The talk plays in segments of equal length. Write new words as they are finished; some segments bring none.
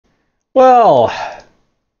Well,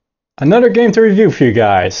 another game to review for you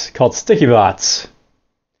guys called Sticky Bots.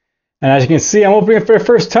 And as you can see, I'm opening it for the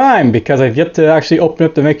first time because I've yet to actually open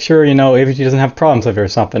it to make sure, AVG doesn't have problems with it or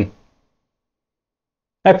something.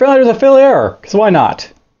 And apparently there's a fatal error, because why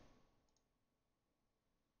not?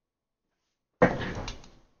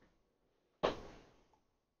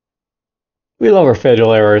 We love our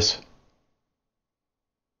fatal errors.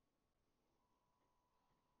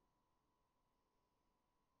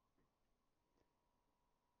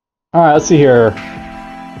 Alright, let's see here.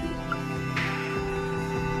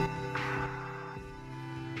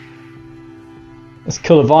 Let's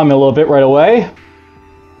kill the volume a little bit right away.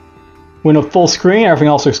 Window full screen, everything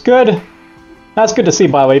else looks good. That's good to see,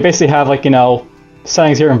 by the way. You basically have, like,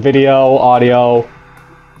 settings here in video, audio,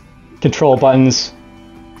 control buttons.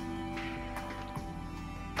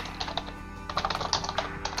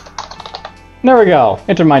 There we go.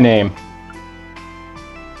 Enter my name.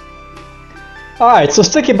 Alright, so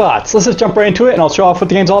Sticky Bots. Let's just jump right into it and I'll show off what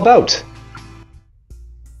the game's all about.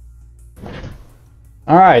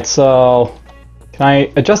 Alright, so can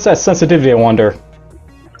I adjust that sensitivity, I wonder?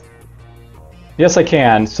 Yes, I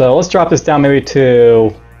can. So let's drop this down maybe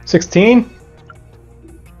to 16.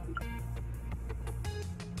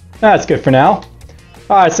 That's good for now.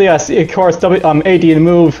 Alright, so yes, of course, AD to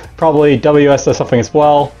move, probably WS does something as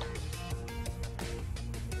well.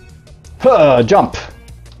 Jump.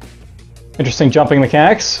 Interesting jumping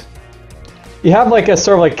mechanics. You have like a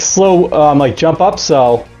sort of like slow like jump up,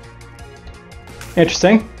 so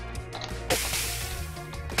interesting.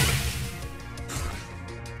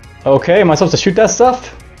 Okay, am I supposed to shoot that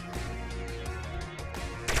stuff?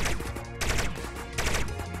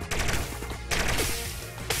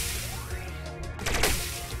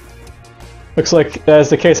 Looks like that is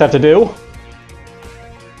the case I have to do.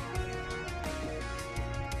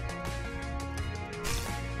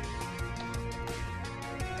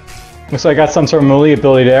 Looks like I got some sort of melee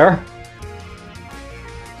ability there.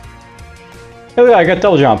 Hey, look, I got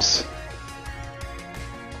double jumps.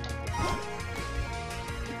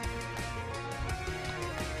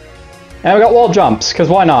 And we got wall jumps, because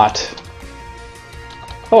why not?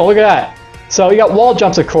 Oh, look at that. So you got wall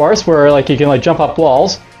jumps, of course, where like you can like jump up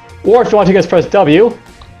walls. Or if you want to, just press W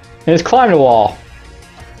and just climb the wall.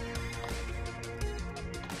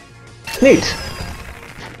 Neat.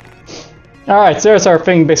 Alright, so there's our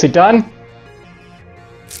thing basically done.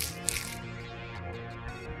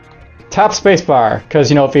 Tap spacebar,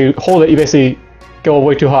 because if you hold it, you basically go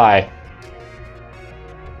way too high.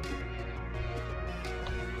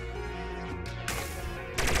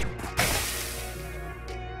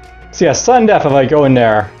 So yeah, sudden death if I go in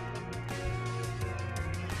there.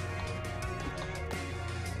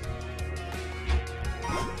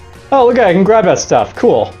 Oh, look at it, I can grab that stuff.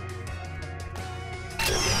 Cool.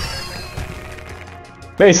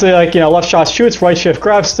 Basically, like, left shot shoots, right shift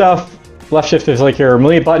grabs stuff, left shift is like your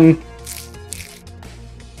melee button.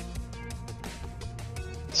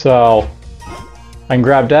 So, I can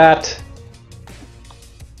grab that.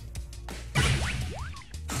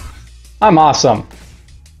 I'm awesome.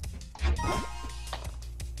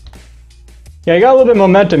 Yeah, you got a little bit of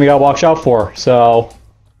momentum you gotta watch out for, so.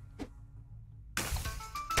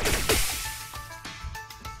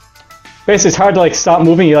 Basically, it's hard to like stop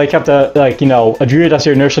moving. You like have to adjust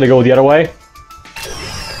your inertia to go the other way.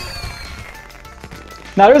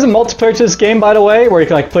 Now there's a multiplayer to this game, by the way, where you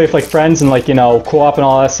can like play with like friends and like co-op and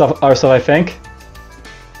all that stuff. Other stuff, I think.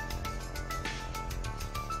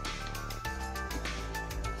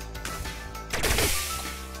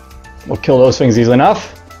 We'll kill those things easily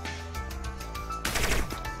enough.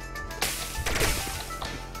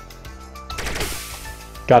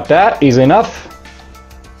 Got that easily enough.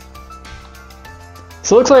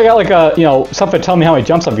 So it looks like I got like a, something to tell me how many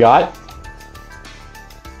jumps I've got.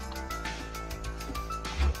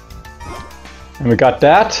 And we got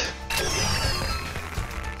that.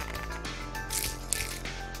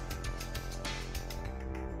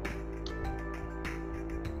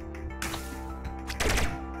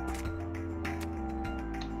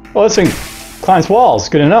 Oh, this thing climbs walls.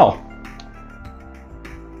 Good to know.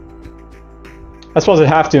 I suppose I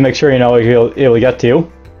have to make sure you'll able to get to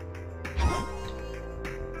you.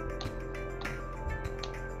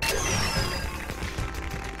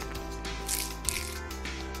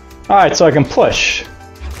 Alright, so I can push.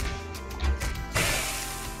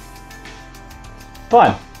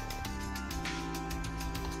 Fun.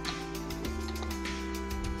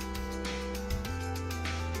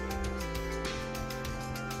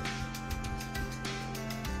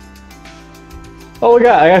 Oh, look at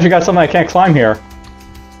that. I actually got something I can't climb here.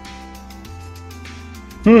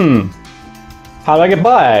 How do I get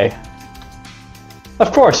by?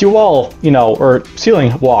 Of course, you wall, you know, or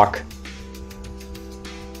ceiling walk.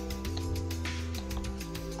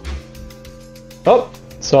 Oh,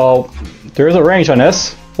 so there is a range on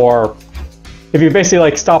this, or if you basically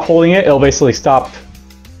like stop holding it, it'll basically stop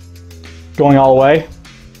going all the way.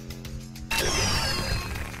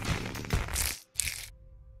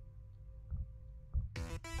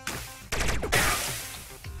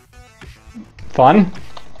 Fun.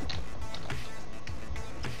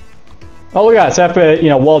 Oh look at that, so I have to, you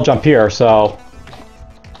know, wall jump here, so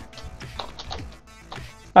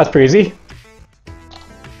that's pretty easy.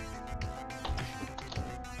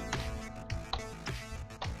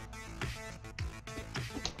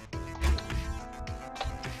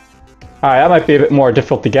 Alright, that might be a bit more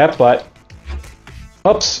difficult to get, but...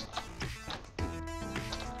 Oops.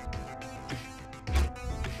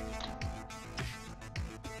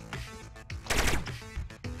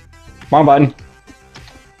 Wrong button.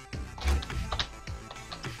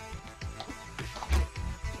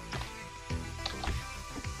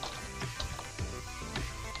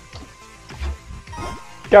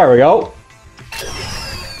 There we go.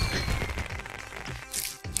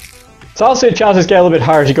 So obviously the challenges get a little bit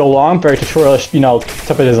harder as you go along, very tutorial-ish, you know,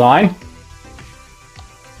 type of design.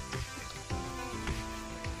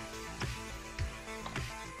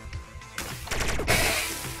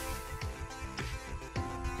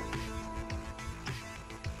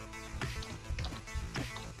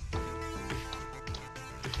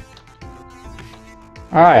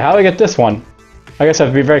 Alright, how do I get this one? I guess I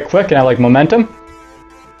have to be very quick and have like momentum.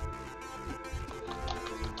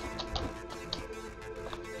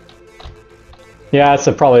 Yeah, that's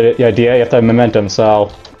probably the idea. You have to have momentum,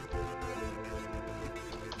 so...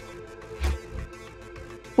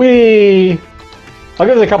 Whee! I'll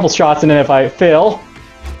give it a couple shots, and then if I fail...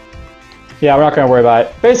 Yeah, we're not going to worry about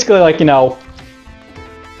it. Basically, like, you know...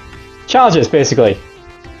 Challenges, basically.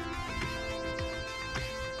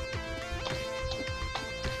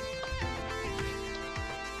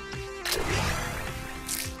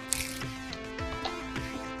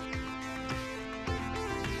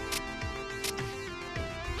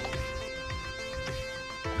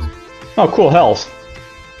 Oh, cool, hells.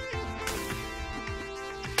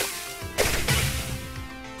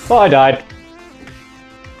 Well, I died.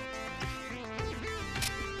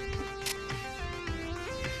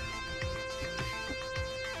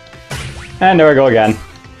 And there we go again.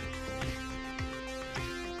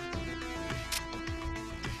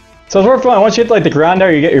 So it's worth fun. Once you hit like the ground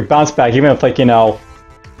there, you get your bounce back, even if like, you know...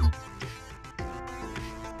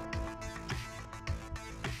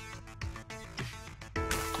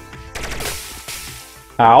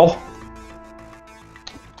 Ow.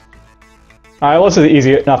 Alright, well, this is an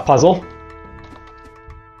easy enough puzzle.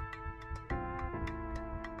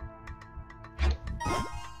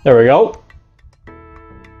 There we go.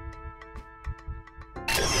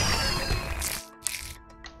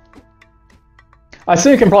 I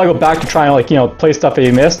assume you can probably go back to try and, like, you know, play stuff that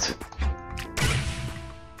you missed.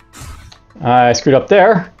 I screwed up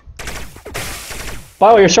there. By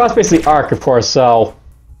the way, your shots basically arc, of course, so...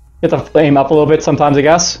 You have to aim up a little bit sometimes, I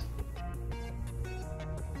guess.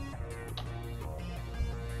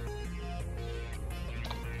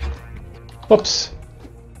 Whoops.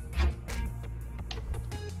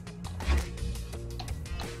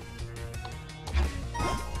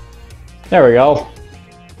 There we go.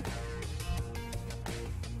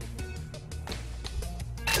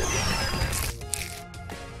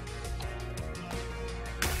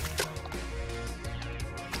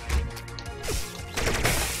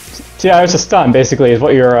 So yeah, it's a stun, basically, is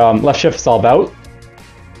what your left shift is all about.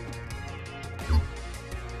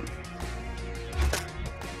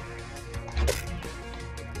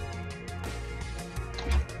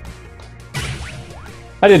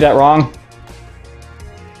 I did that wrong.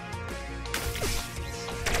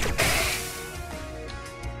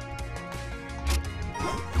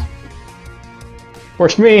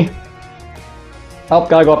 Works for me. Oh,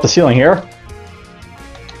 gotta go up the ceiling here.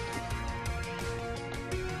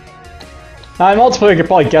 In multiplayer, you could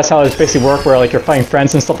probably guess how this basically works, where like you're fighting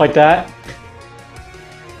friends and stuff like that.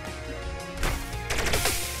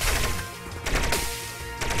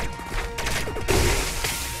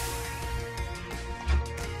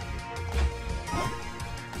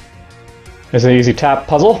 There's an easy tap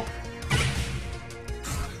puzzle.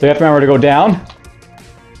 So you have to remember to go down.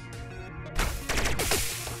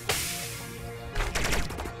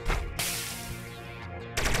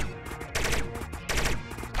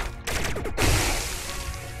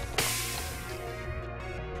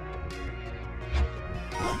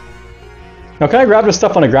 Now, can I grab the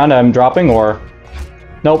stuff on the ground that I'm dropping, or...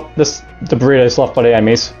 Nope, this debris is left by the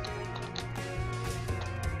enemies.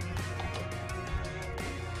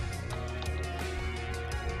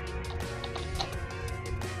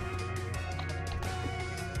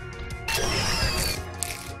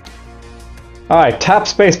 Alright, tap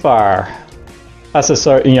spacebar. That's to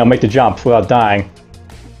start, you know, make the jump without dying.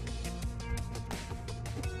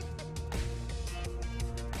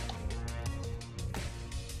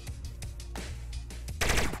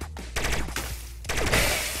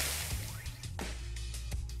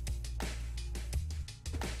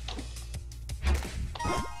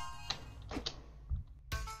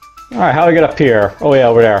 Alright, how do I get up here? Oh yeah,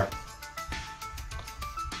 over there.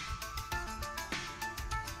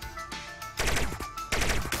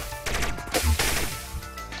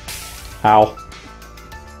 Ow.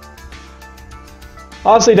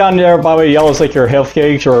 Obviously down there, by the way, yellow is like your health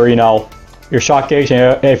gauge or, you know, your shot gauge,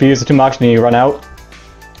 and if you use it too much then you run out.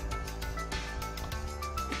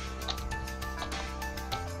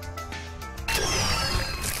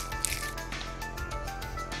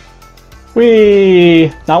 Whee!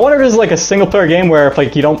 Now I wonder if this is like a single player game where if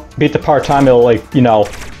like you don't beat the part time it'll like, you know...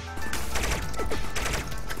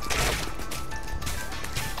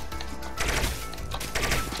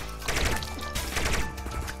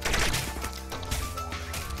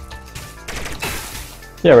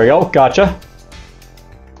 There we go, gotcha.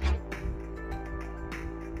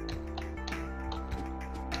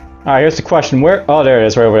 Alright, here's the question. Where? Oh, there it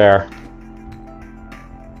is, right over there.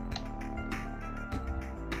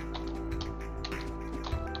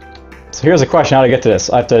 So here's the question, how to get to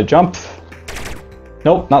this. I have to jump.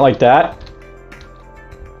 Nope, not like that.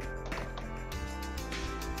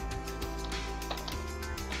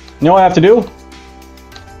 You know what I have to do?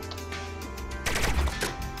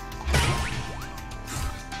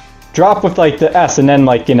 Drop with like the S and then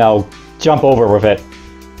like, you know, jump over with it.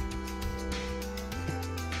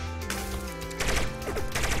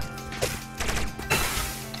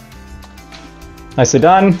 Nicely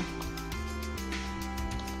done.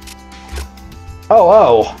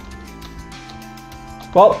 Oh.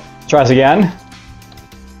 Well, try this again.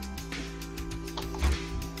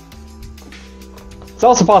 It's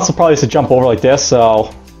also possible probably to jump over like this,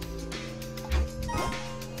 so...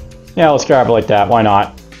 Yeah, let's grab it like that, why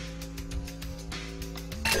not?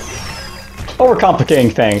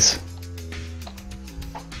 Overcomplicating things.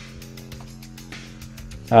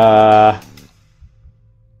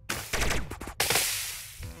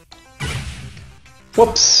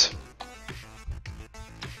 Whoops.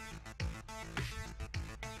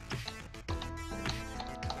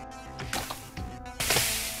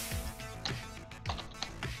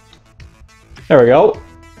 There we go.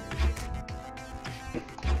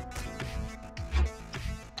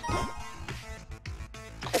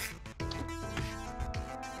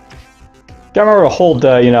 Gotta remember to hold,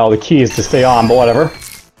 you know, the keys to stay on, but whatever.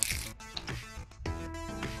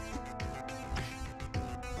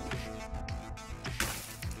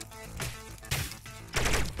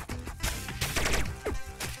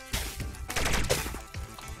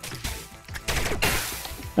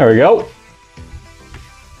 There we go.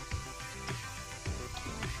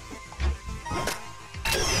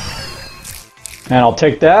 And I'll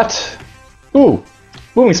take that. Ooh,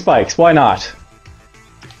 moving spikes, why not?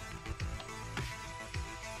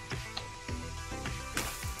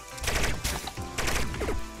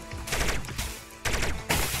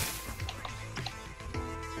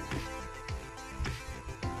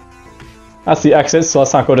 That's the exit, so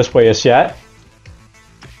let's not go this way just yet.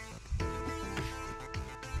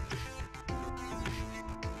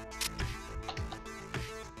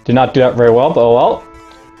 Did not do that very well, but oh well.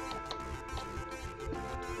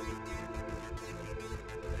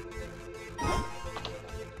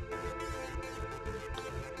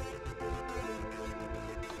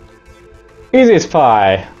 Easy as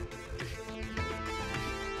pie.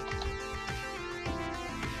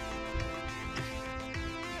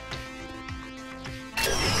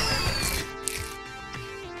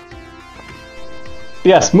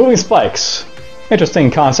 Yes, moving spikes.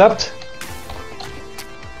 Interesting concept.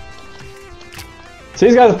 So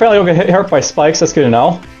these guys apparently don't get hurt by spikes, that's good to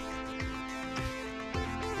know.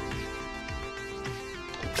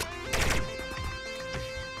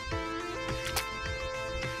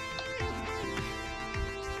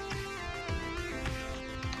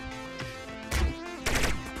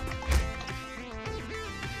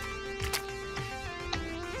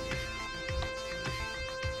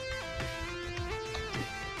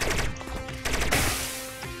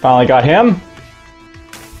 Finally got him.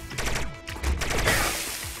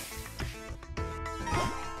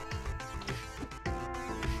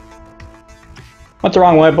 Went the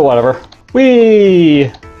wrong way, but whatever.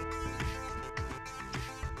 Whee!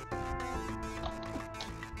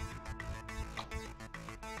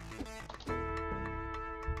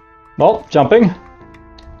 Well, jumping.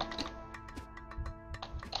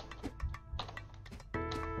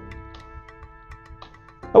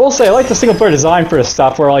 will say I like the single player design for this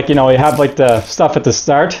stuff, where like you have like the stuff at the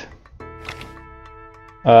start.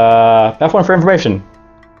 F1 for information.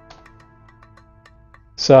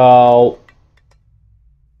 So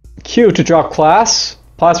Q to drop class.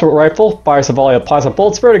 Plasma rifle fires a volley of plasma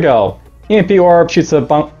bolts. Vertigo. EMP orb shoots a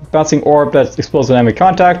bouncing orb that explodes with enemy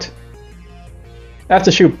contact. F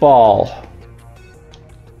to shoot ball.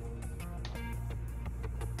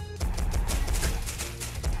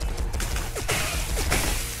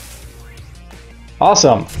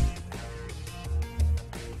 Awesome.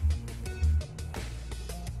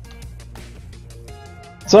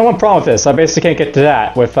 So one problem with this, I basically can't get to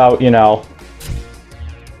that without,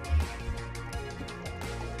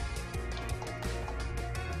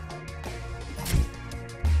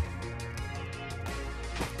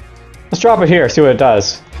 Let's drop it here, see what it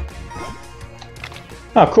does.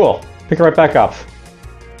 Oh, cool. Pick it right back up.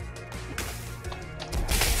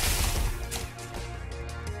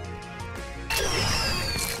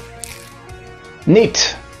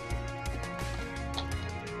 Neat.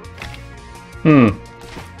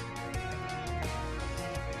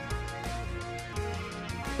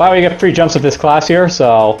 By the way, you get free jumps with this class here,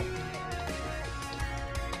 so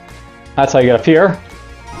that's how you get up here.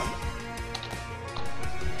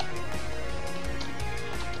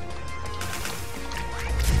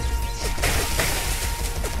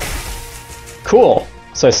 Cool.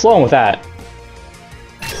 So I slow him with that.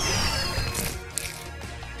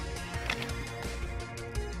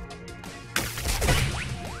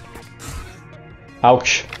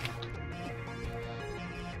 Ouch.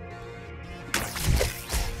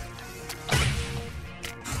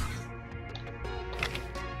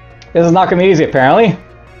 This is not going to be easy, apparently.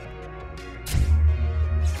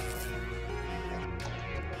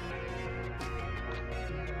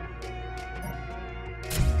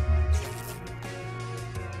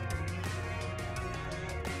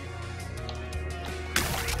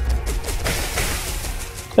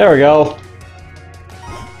 There we go.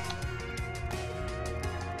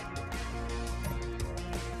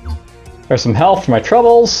 There's some health for my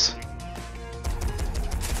troubles.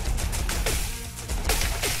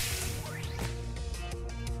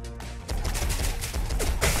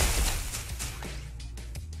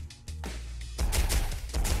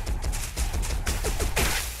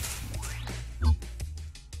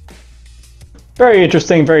 Very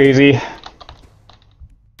interesting, very easy.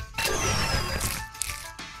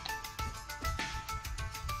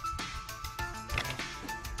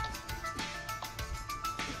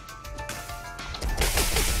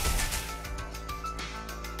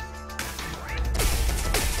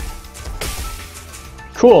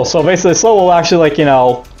 Cool, so basically slow will actually, like,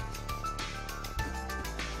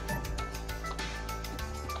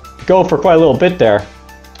 go for quite a little bit there.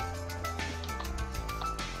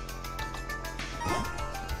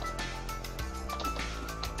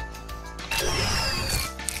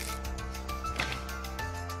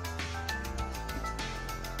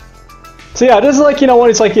 So yeah, this is like, when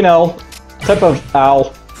it's like, type of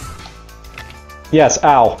ow. Yes,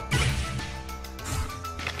 ow.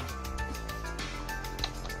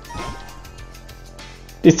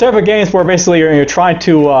 These type of games where basically you're trying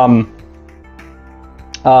to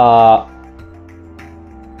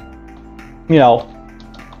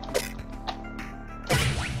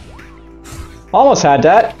almost had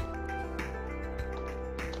that.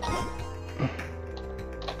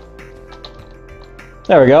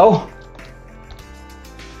 There we go.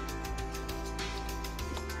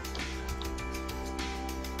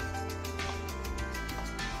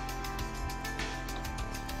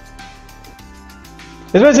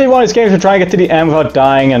 It's basically one of these games where trying to get to the end without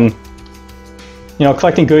dying and,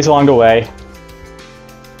 collecting goodies along the way.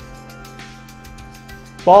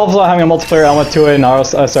 While also having a multiplayer element to it and all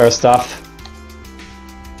that sort of stuff.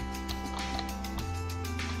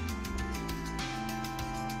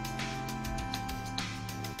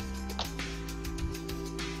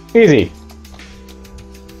 Easy.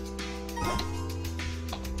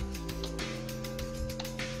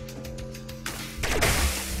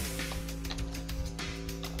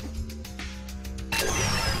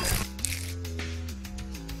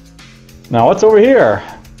 Now what's over here?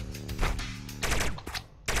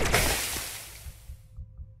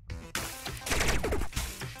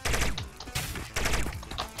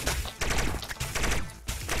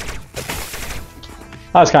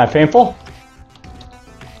 That was kind of painful.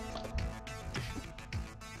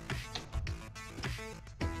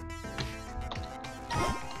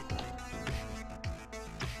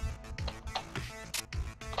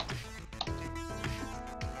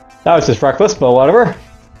 That was just reckless, but whatever.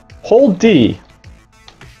 Hold D.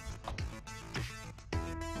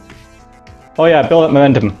 Oh yeah, build up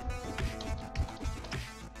momentum.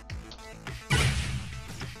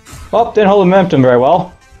 Oh, didn't hold the momentum very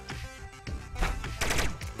well.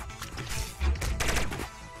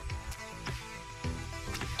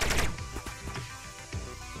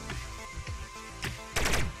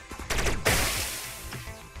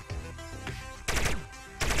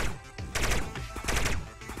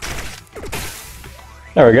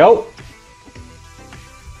 There we go.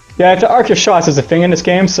 Yeah, to arc your shots is a thing in this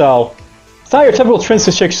game, so it's not your typical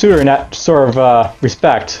twin-stick shooter in that sort of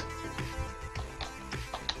respect.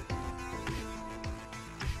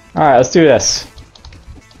 Alright, let's do this.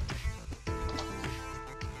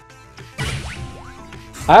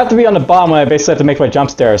 I have to be on the bottom when I basically have to make my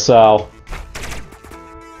jumps there, so...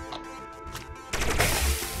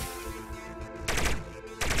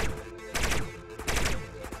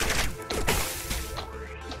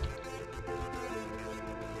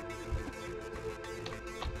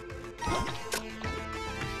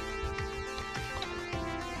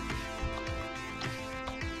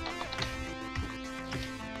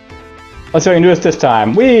 Let's see if I can do this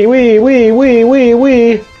time. Wee!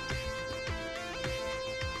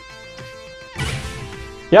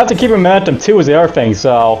 You have to keep your momentum too is the other thing,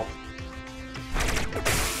 so...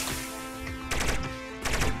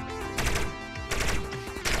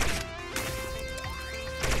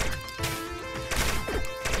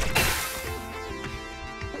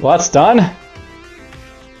 Well, that's done.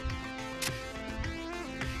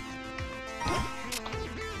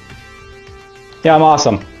 Yeah, I'm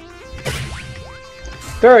awesome.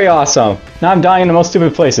 Very awesome. Now I'm dying in the most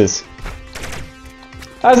stupid places.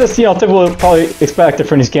 As is, typical probably expected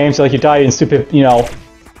from these games, like you die in stupid, you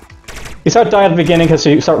start dying at the beginning because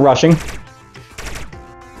you start rushing.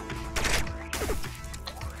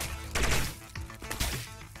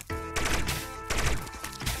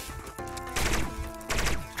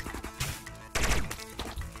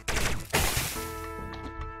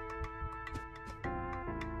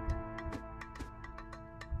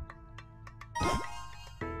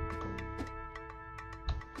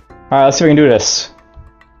 Alright, let's see if we can do this.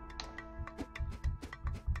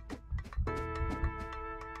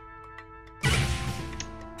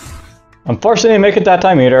 Unfortunately, I didn't make it that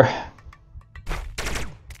time either.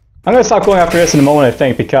 I'm gonna stop going after this in a moment, I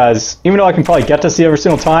think, because even though I can probably get this every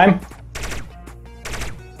single time,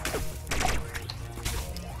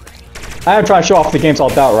 I am trying to show off what the game's all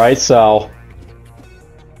about, right? So,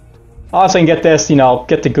 obviously I can get this,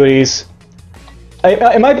 get the goodies.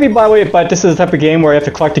 It might be, by the way, but this is the type of game where you have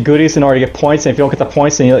to collect the goodies in order to get points, and if you don't get the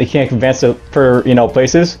points, then you can't advance to for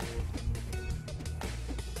places.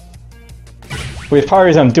 Which is part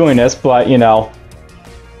of the reason I'm doing this, but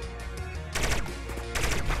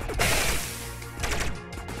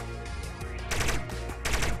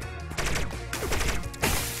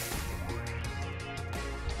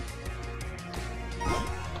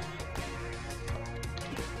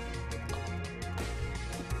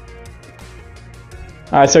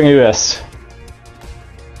Alright, so I'm gonna do this.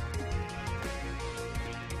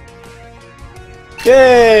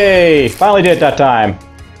 Yay! Finally did it that time.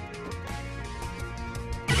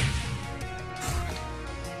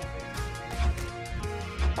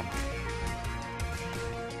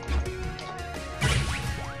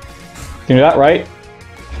 Can you do that right?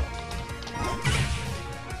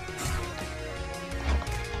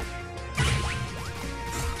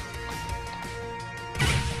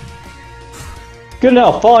 Good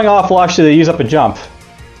enough. Falling off will actually use up a jump.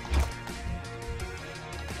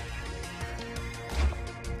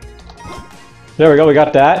 There we go, we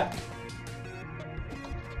got that.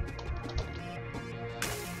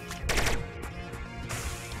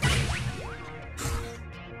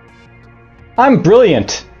 I'm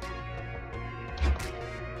brilliant.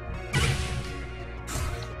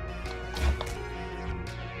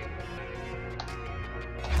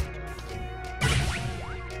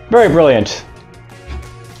 Very brilliant.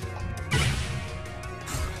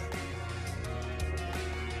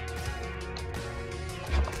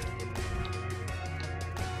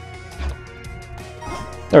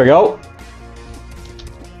 There we go.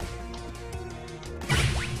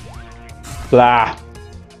 Blah.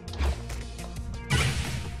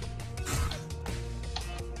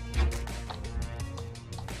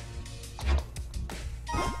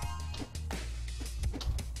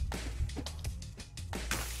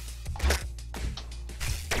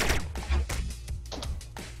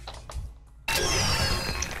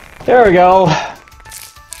 There we go.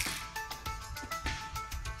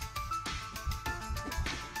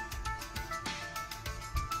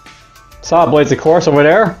 Saw blades, of course, over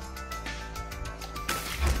there.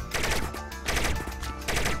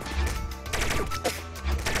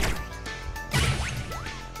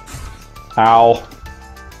 Ow.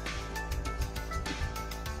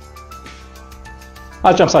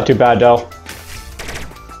 That jump's not too bad though.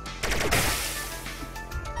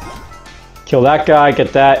 Kill that guy,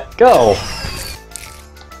 get that, go!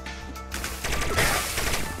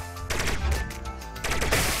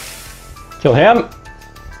 Kill him.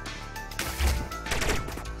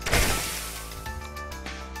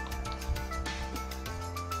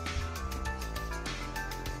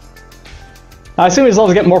 I assume these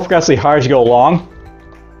levels get more progressively hard as you go along.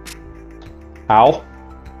 Ow.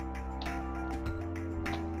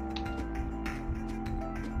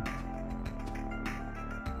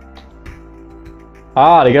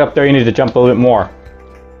 Ah, to get up there you need to jump a little bit more.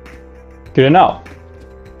 Good to know.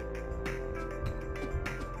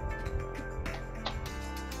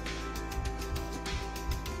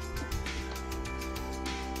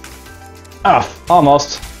 Ah,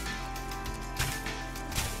 almost.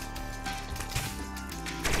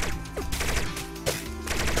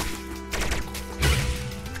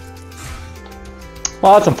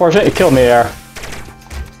 Well, that's unfortunate. You killed me there.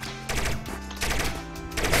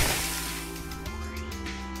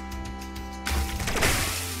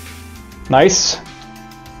 Nice.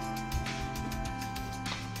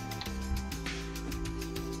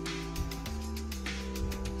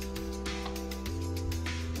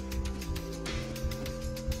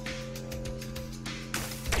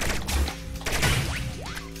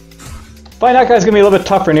 Find that guy's gonna be a little bit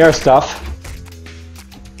tougher near stuff.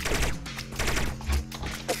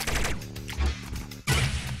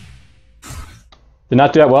 Did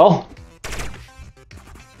not do that well.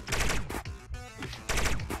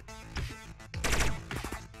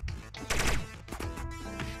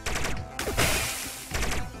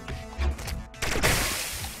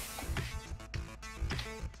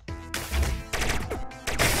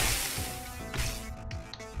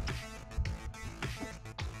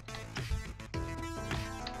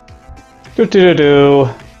 Do.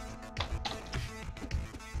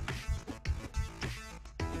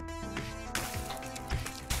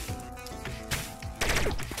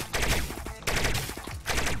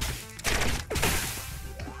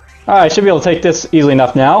 Alright, I should be able to take this easily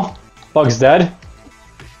enough now. Bug's dead.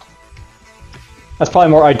 That's probably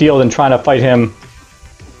more ideal than trying to fight him.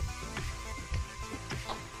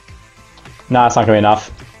 Nah, it's not gonna be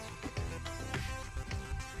enough.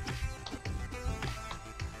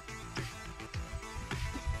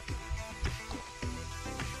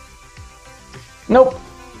 Nope.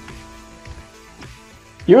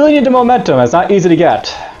 You really need the momentum. It's not easy to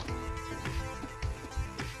get.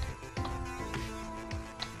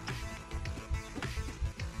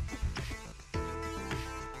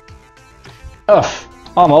 Ugh,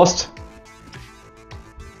 almost.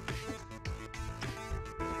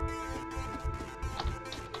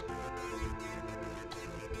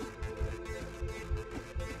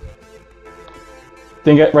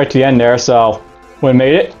 Didn't get right to the end there, so wouldn't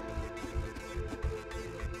made it.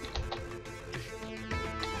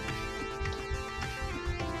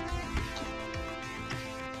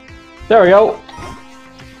 There we go.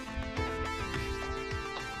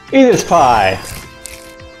 Eat this pie.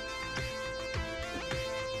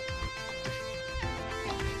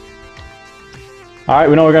 Alright,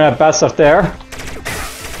 we know we're gonna have bad stuff there.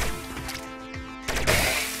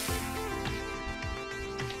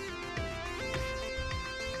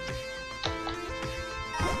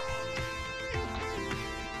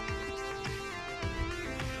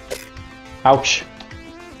 Ouch.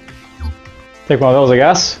 Take one of those, I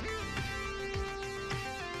guess.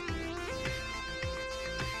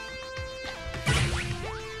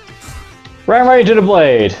 Ram right into the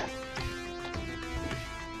blade.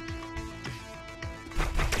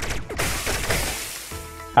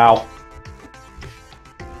 Ow.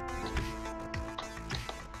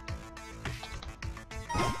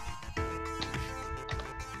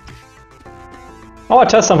 I want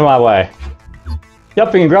to test something my way. Yep,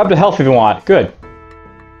 you can grab the health if you want. Good.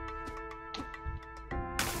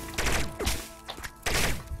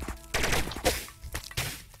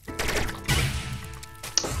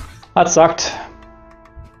 That sucked.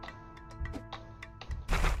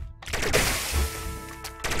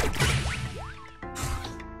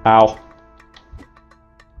 Ow.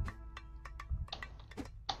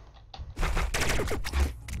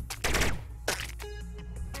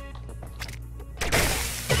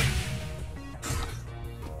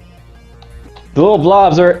 The little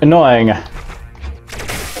blobs are annoying.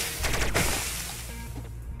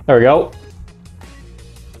 There we go.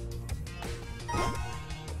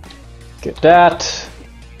 Get that.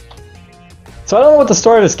 So I don't know what the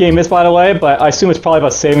story of this game is, by the way, but I assume it's probably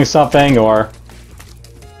about saving something or...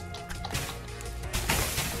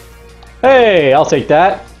 Hey, I'll take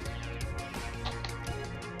that.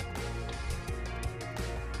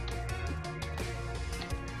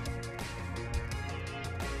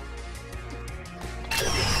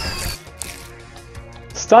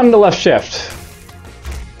 Stun to left shift.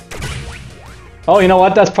 Oh, you know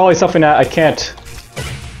what? That's probably something that I can't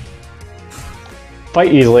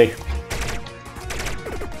fight easily.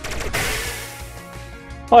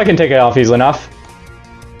 Oh, I can take it off easily enough.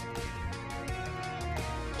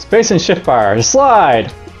 Space and shift bar. Slide!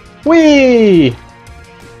 Whee!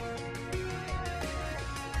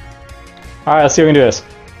 Alright, let's see if we can do this.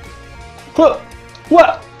 Huh!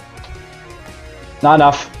 What? Not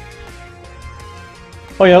enough.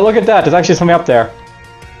 Oh yeah, look at that. There's actually something up there.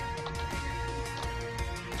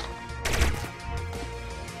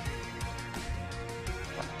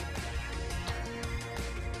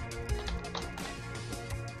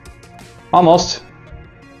 Almost.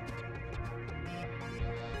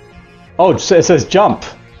 Oh, it says jump.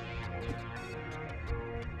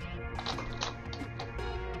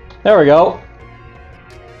 There we go.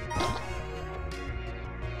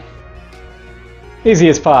 Easy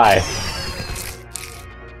as pie.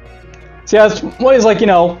 So yeah, it's one of these, like, you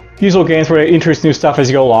know, usual games where they introduce new stuff as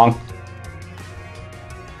you go along.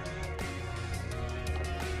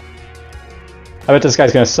 I bet this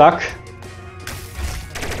guy's gonna suck.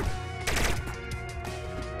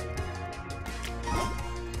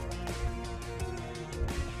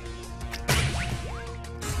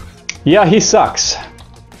 Yeah, he sucks.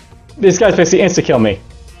 These guys basically insta-kill me.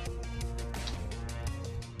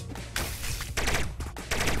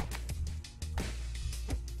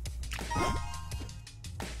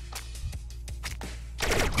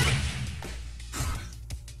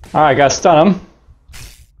 Alright, gotta stun him.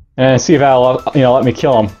 And see if that'll, you know, let me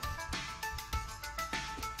kill him.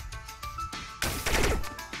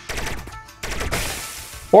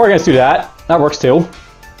 Or I can just do that. That works too.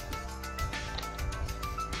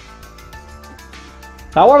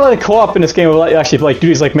 I want to let it co-op in this game. We'll let you actually like do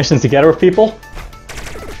these like missions together with people.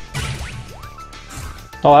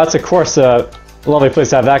 Oh, that's of course a lovely place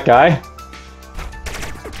to have that guy.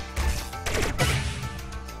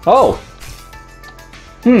 Oh.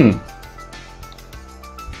 Hmm.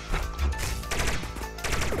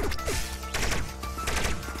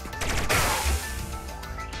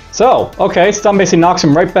 So, okay, stun basically knocks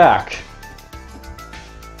him right back.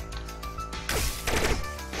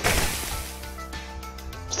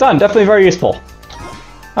 Stun, definitely very useful.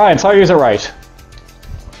 Alright, so I'll use it right.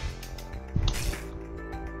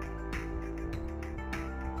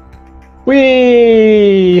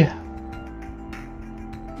 Whee!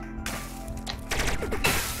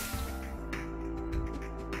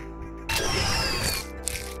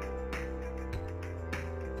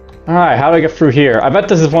 Alright, how do I get through here? I bet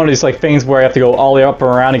this is one of these like things where I have to go all the way up and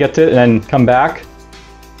around to get to it and then come back.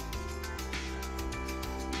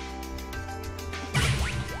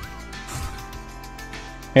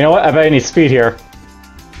 You know what? I bet I need speed here.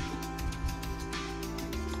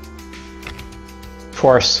 Of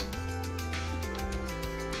course.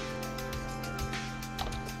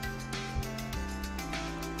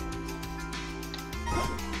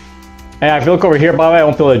 And if you look over here, by the way, I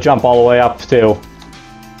won't be able to jump all the way up to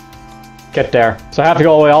get there. So I have to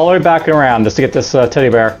go all the way back and around just to get this teddy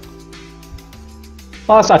bear.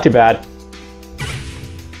 Well, that's not too bad.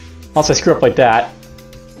 Unless I screw up like that.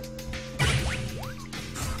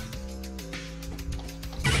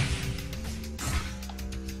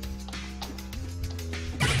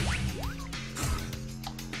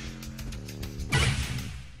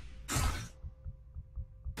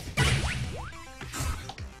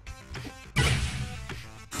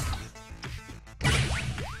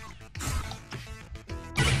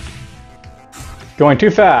 Going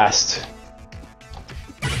too fast.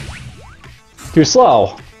 Too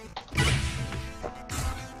slow.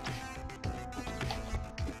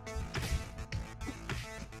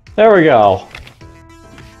 There we go.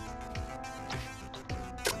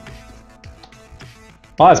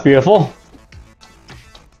 Oh, that's beautiful.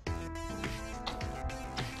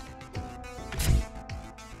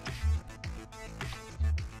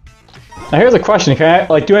 Now here's a question, can I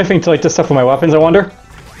like do anything to like this stuff with my weapons, I wonder?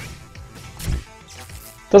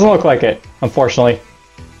 Doesn't look like it, unfortunately.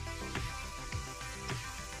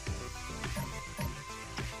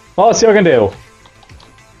 Well, let's see what I can do.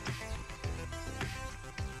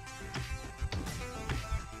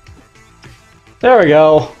 There we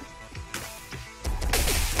go.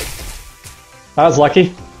 That was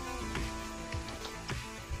lucky.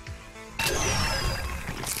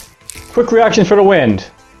 Quick reaction for the wind.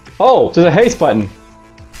 Oh, there's a haste button.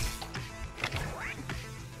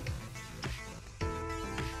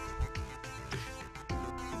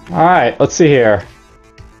 Alright, let's see here.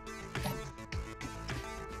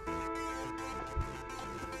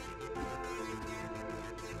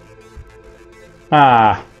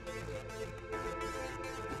 Ah.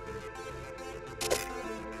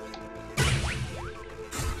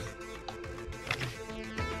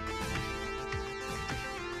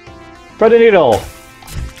 Spread the needle.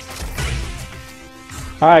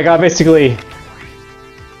 Alright, I got basically...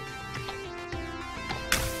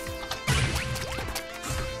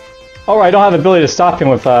 Oh, I don't have the ability to stop him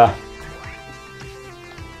with, Oh,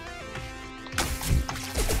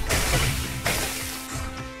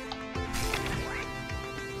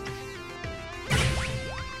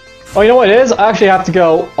 you know what it is? I actually have to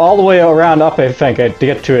go all the way around up, I think, to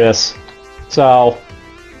get to this. So...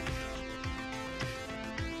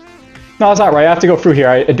 No, that's not right. I have to go through here.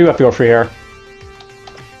 I do have to go through here.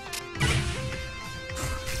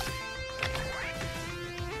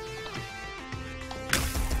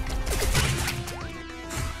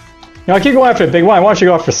 You know, I keep going after the big one. I want you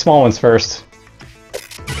to go after small ones first.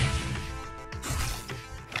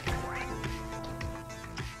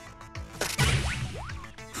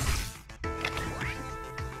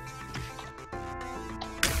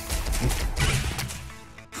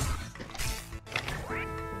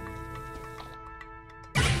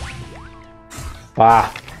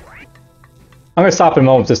 Ah. I'm gonna stop in a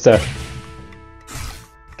moment just to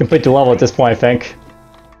complete the level at this point, I think.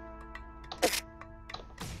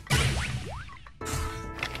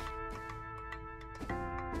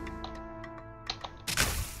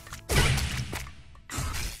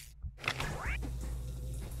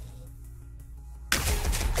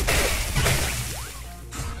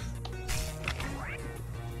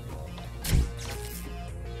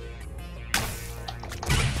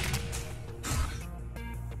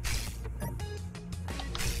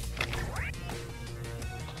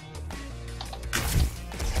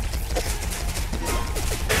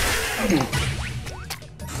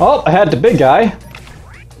 Oh, I had the big guy.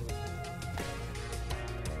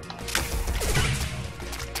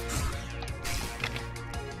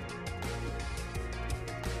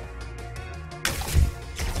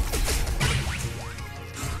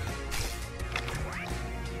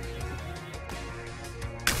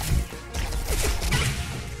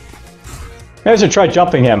 Maybe I should try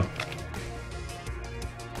jumping him.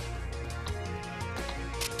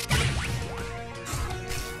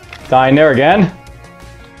 Dying there again.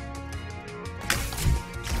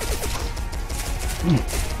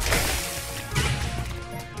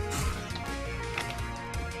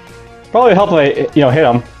 Probably help if I, you know, hit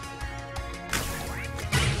him.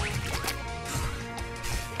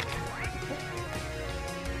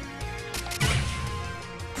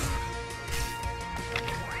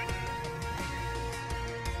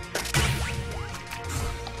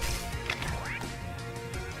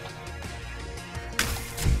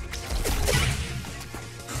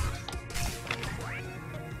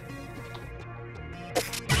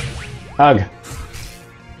 Ugh.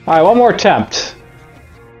 Alright, one more attempt.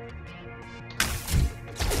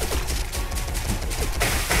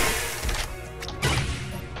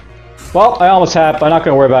 Well, I almost have. I'm not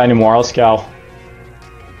going to worry about it anymore. Let's go.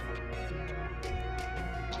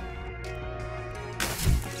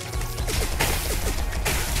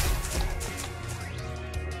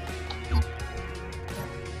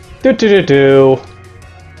 Do.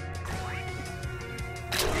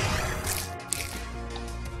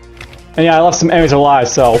 And yeah, I left some enemies alive,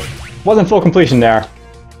 so wasn't full completion there.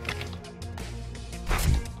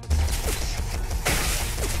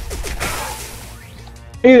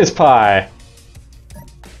 Eat this pie!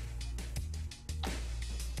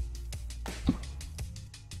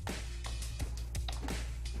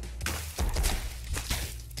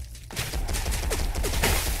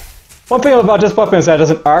 One thing about this weapon is that it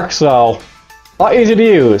doesn't arc, so a lot easier to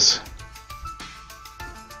use.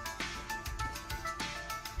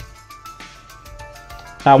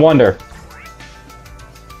 I wonder.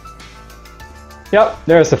 Yep,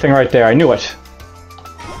 there's the thing right there. I knew it.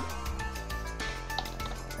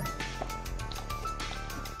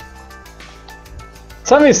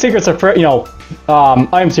 Some of these secrets are, you know,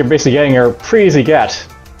 items you're basically getting are pretty easy to get.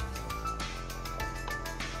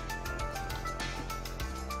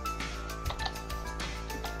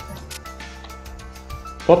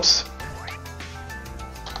 Whoops.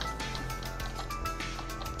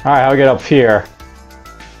 Alright, how do we get up here?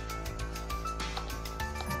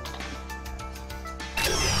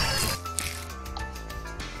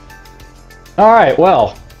 Alright,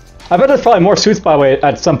 well. I bet there's probably more suits, by the way,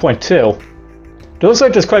 at some point, too. It looks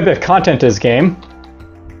like there's quite a bit of content to this game.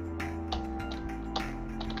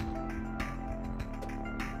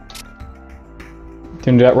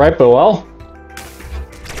 Didn't do that right, but well.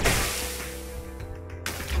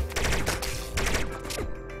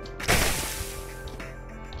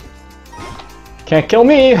 Can't kill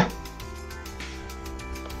me!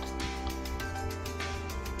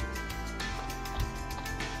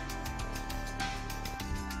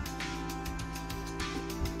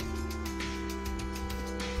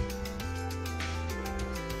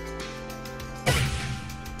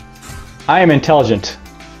 I am intelligent.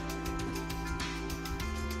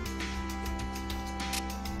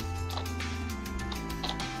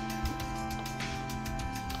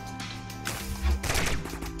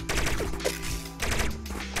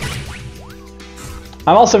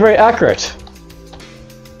 I'm also very accurate.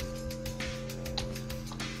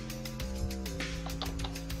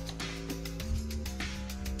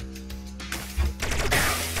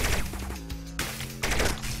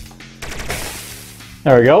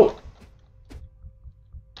 There we go.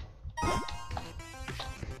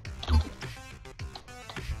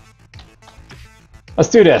 Let's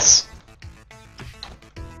do this.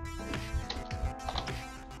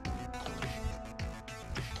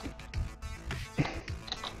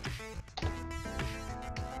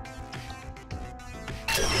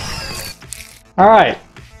 Alright.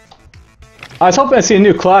 I was hoping to see a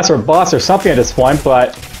new class or boss or something at this point,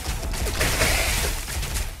 but...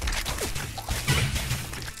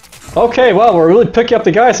 Okay, well, we're really picking up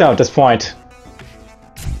the guys now at this point.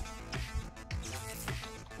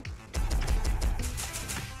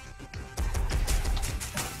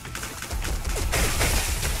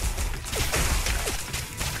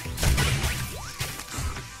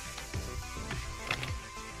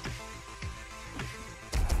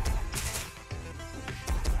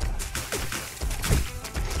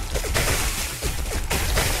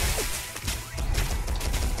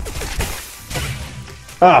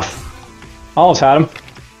 Ugh. Almost had him.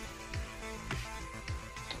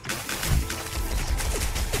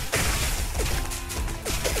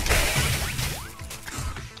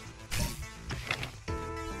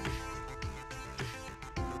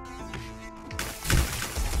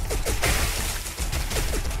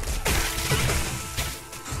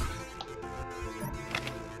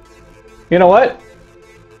 You know what?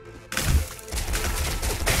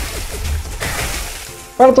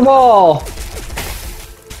 Right up the wall!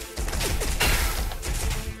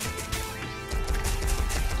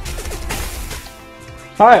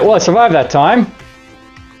 Alright, well I survived that time.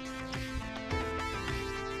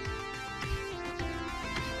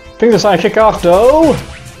 Things are starting to kick off though.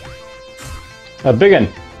 A big one.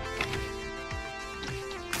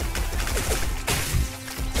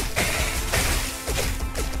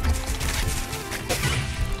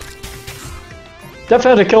 Definitely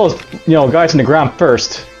have to kill those, guys in the ground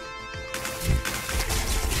first.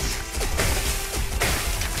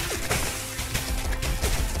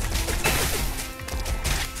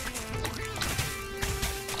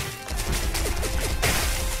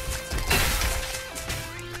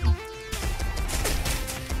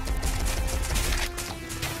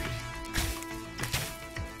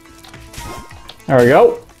 There we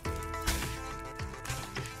go.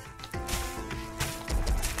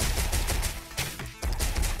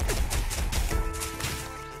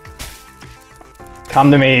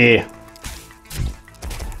 Come to me.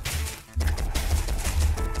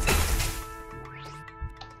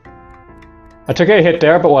 I took a hit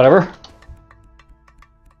there, but whatever.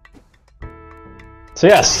 So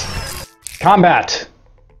yes, combat.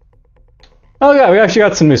 Oh yeah, we actually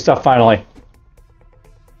got some new stuff finally.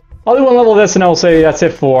 I'll do one level of this and I'll say that's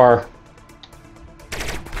it for...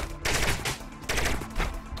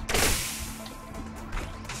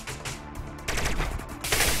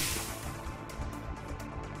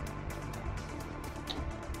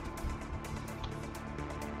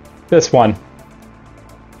 this one.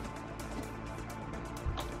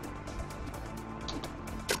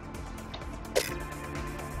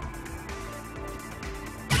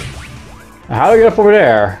 How do I get up over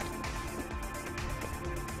there?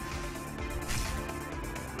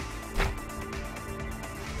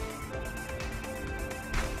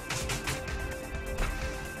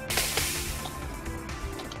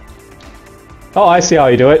 Oh, I see how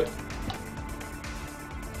you do it.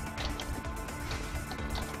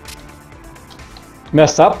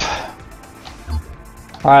 Messed up.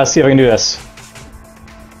 Alright, let's see if I can do this.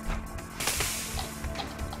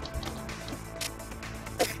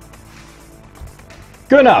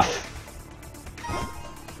 Good enough.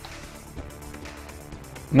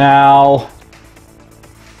 Now...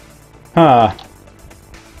 Huh.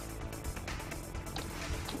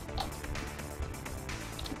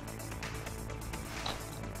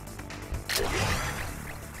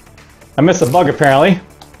 I missed a bug apparently.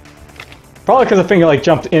 Probably because the finger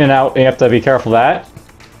jumped in and out and you have to be careful of that.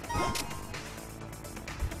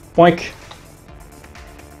 Boink.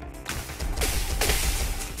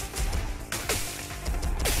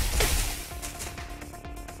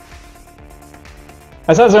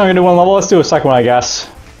 I said I was only going to do one level, let's do a second one I guess.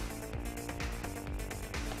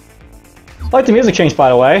 I like the music change by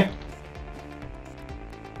the way.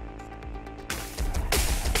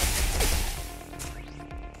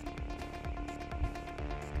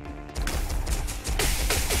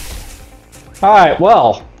 Alright,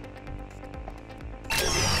 well.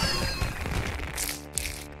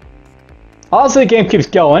 Obviously the game keeps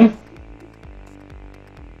going.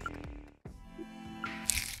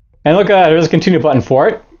 And look at that, there's a continue button for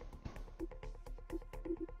it.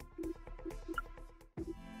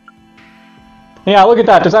 Yeah, look at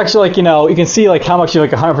that. There's actually, like, you know, you can see, like, how much you're,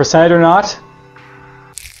 like, 100% or not.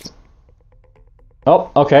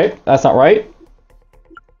 Oh, okay. That's not right.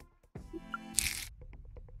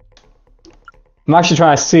 I'm actually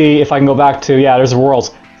trying to see if I can go back to, yeah, there's the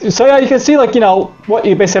worlds. So, yeah, you can see, like, you know, what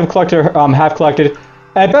you basically have collected. And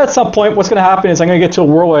I bet at some point what's going to happen is I'm going to get to a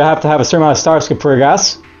world where I have to have a certain amount of stars to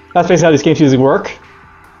progress. That's basically how these games usually work.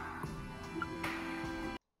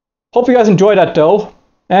 Hope you guys enjoyed that, though.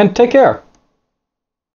 And take care.